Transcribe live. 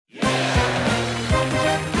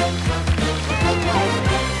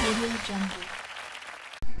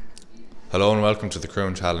Hello and welcome to the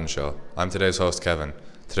CCO Challenge Show. I'm today's host, Kevin.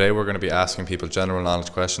 Today we're going to be asking people general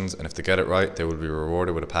knowledge questions, and if they get it right, they will be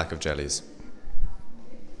rewarded with a pack of jellies.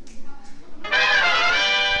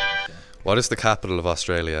 What is the capital of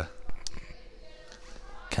Australia?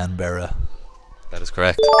 Canberra. That is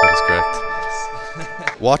correct. That is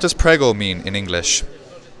correct. What does prego mean in English?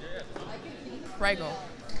 Prego.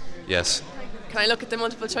 Yes. Can I look at the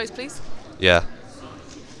multiple choice, please? Yeah.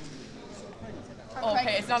 Oh,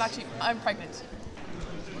 okay, it's not actually. I'm pregnant.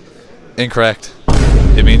 Incorrect.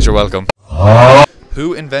 It means you're welcome.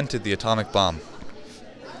 Who invented the atomic bomb?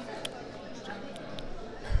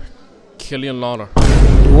 Killian Lawler.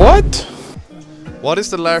 What? What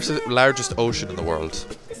is the largest ocean in the world?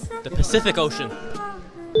 The Pacific Ocean.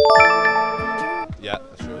 Yeah,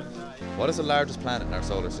 that's true. What is the largest planet in our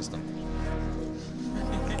solar system?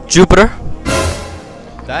 Jupiter.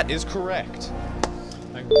 That is correct.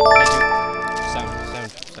 Thank you. Sound.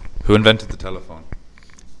 Who invented the telephone?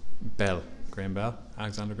 Bell. Graham Bell.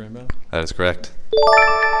 Alexander Graham Bell. That is correct.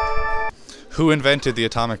 Who invented the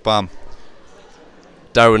atomic bomb?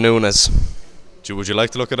 Darwin Núñez. Would you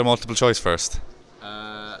like to look at a multiple choice first?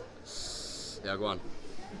 Yeah, go on.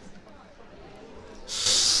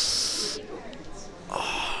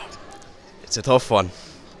 It's a tough one.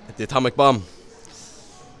 The atomic bomb.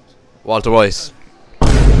 Walter Weiss.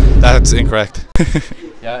 That's incorrect.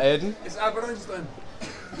 Yeah, Aidan? It's Albert Einstein.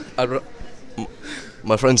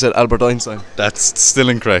 My friend said Albert Einstein. That's still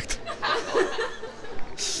incorrect.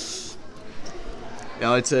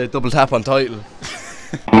 Yeah, I'd say double tap on title.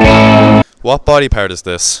 What body part is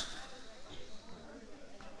this?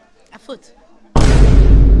 A foot.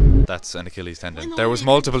 That's an Achilles tendon. There was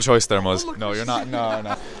multiple choice there, Muzz. No, you're not.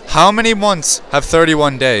 No. How many months have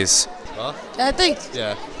 31 days? I think.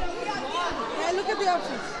 Yeah. Look at the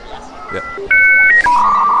options. Yeah.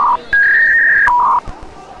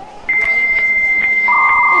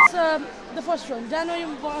 It's the first one: January,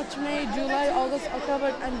 March, May, July, August,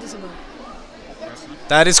 October, and December.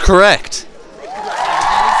 That is correct.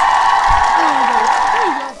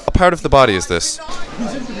 What part of the body is this?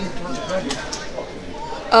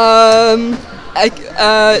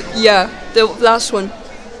 Yeah, the last one.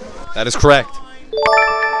 That is correct.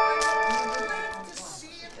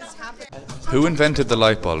 Who invented the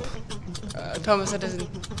light bulb? Thomas Edison.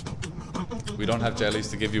 We don't have jellies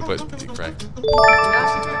to give you, but you're correct.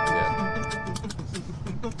 Yeah.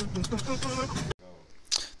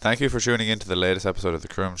 Thank you for tuning in to the latest episode of the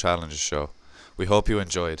CCO Challenge Show. We hope you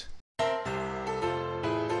enjoyed.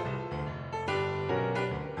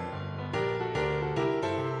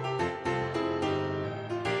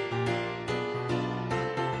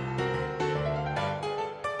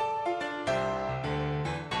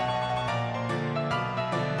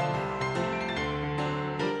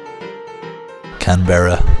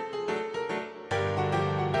 Canberra.